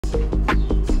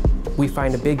We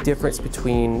find a big difference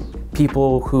between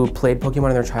people who played Pokemon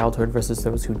in their childhood versus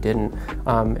those who didn't.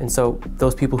 And so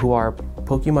those people who are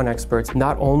Pokemon experts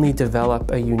not only develop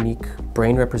a unique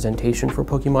brain representation for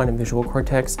Pokemon and visual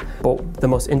cortex, but the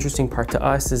most interesting part to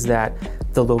us is that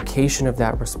the location of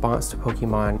that response to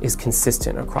Pokemon is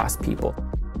consistent across people.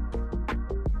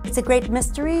 It's a great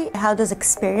mystery. How does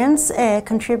experience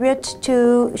contribute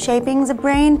to shaping the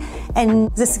brain?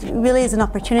 And this really is an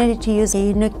opportunity to use a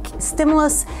unique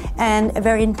stimulus and a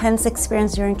very intense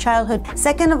experience during childhood.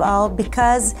 Second of all,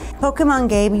 because Pokemon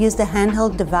game used a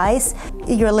handheld device,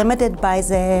 you're limited by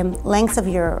the length of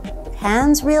your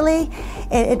hands, really.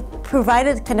 It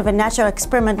provided kind of a natural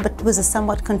experiment, but was a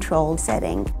somewhat controlled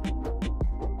setting.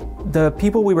 The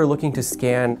people we were looking to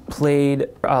scan played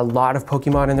a lot of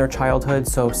Pokemon in their childhood,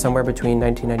 so somewhere between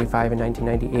 1995 and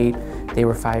 1998, they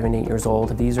were 5 and 8 years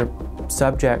old. These are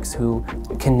subjects who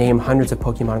can name hundreds of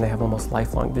Pokemon and they have almost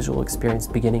lifelong visual experience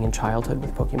beginning in childhood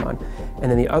with Pokemon. And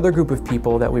then the other group of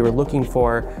people that we were looking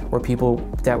for were people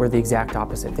that were the exact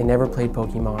opposite. They never played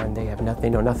Pokemon, they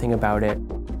know nothing about it.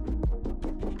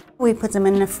 We put them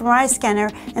in an fMRI scanner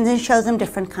and then show them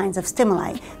different kinds of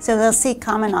stimuli. So they'll see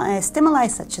common stimuli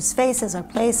such as faces or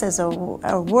places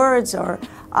or words or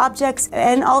objects,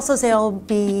 and also they'll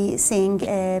be seeing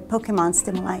Pokemon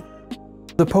stimuli.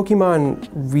 The Pokemon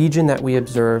region that we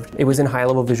observed, it was in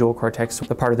high-level visual cortex,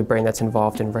 the part of the brain that's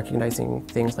involved in recognizing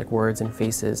things like words and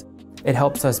faces. It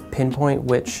helps us pinpoint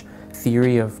which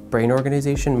theory of brain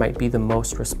organization might be the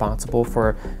most responsible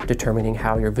for determining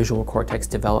how your visual cortex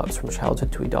develops from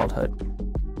childhood to adulthood.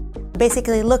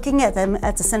 Basically looking at them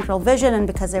at the central vision, and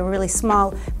because they were really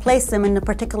small, place them in a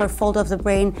particular fold of the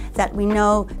brain that we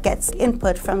know gets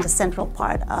input from the central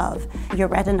part of your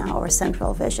retina or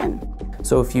central vision.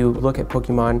 So if you look at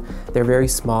Pokemon, they're very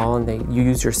small and you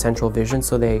use your central vision,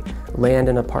 so they land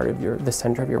in a part of the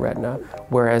center of your retina,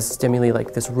 whereas stimuli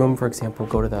like this room, for example,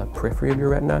 go to the periphery of your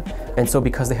retina. And so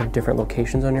because they have different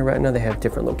locations on your retina, they have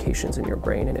different locations in your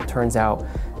brain. And it turns out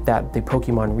that the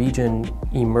Pokemon region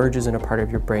emerges in a part of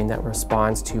your brain that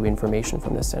responds to information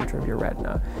from the center of your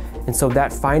retina. And so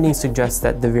that finding suggests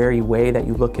that the very way that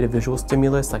you look at a visual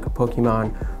stimulus, like a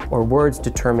Pokemon or words,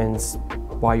 determines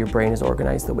why your brain is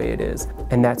organized the way it is.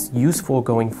 And that's useful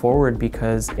going forward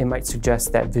because it might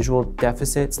suggest that visual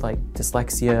deficits like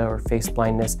dyslexia or face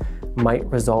blindness might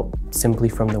result simply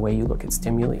from the way you look at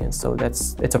stimuli. And so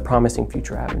it's a promising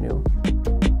future avenue.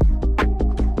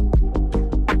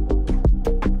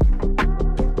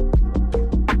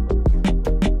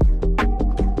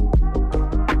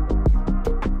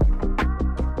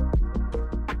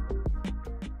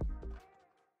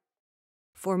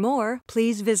 For more,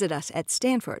 please visit us at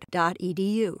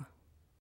stanford.edu.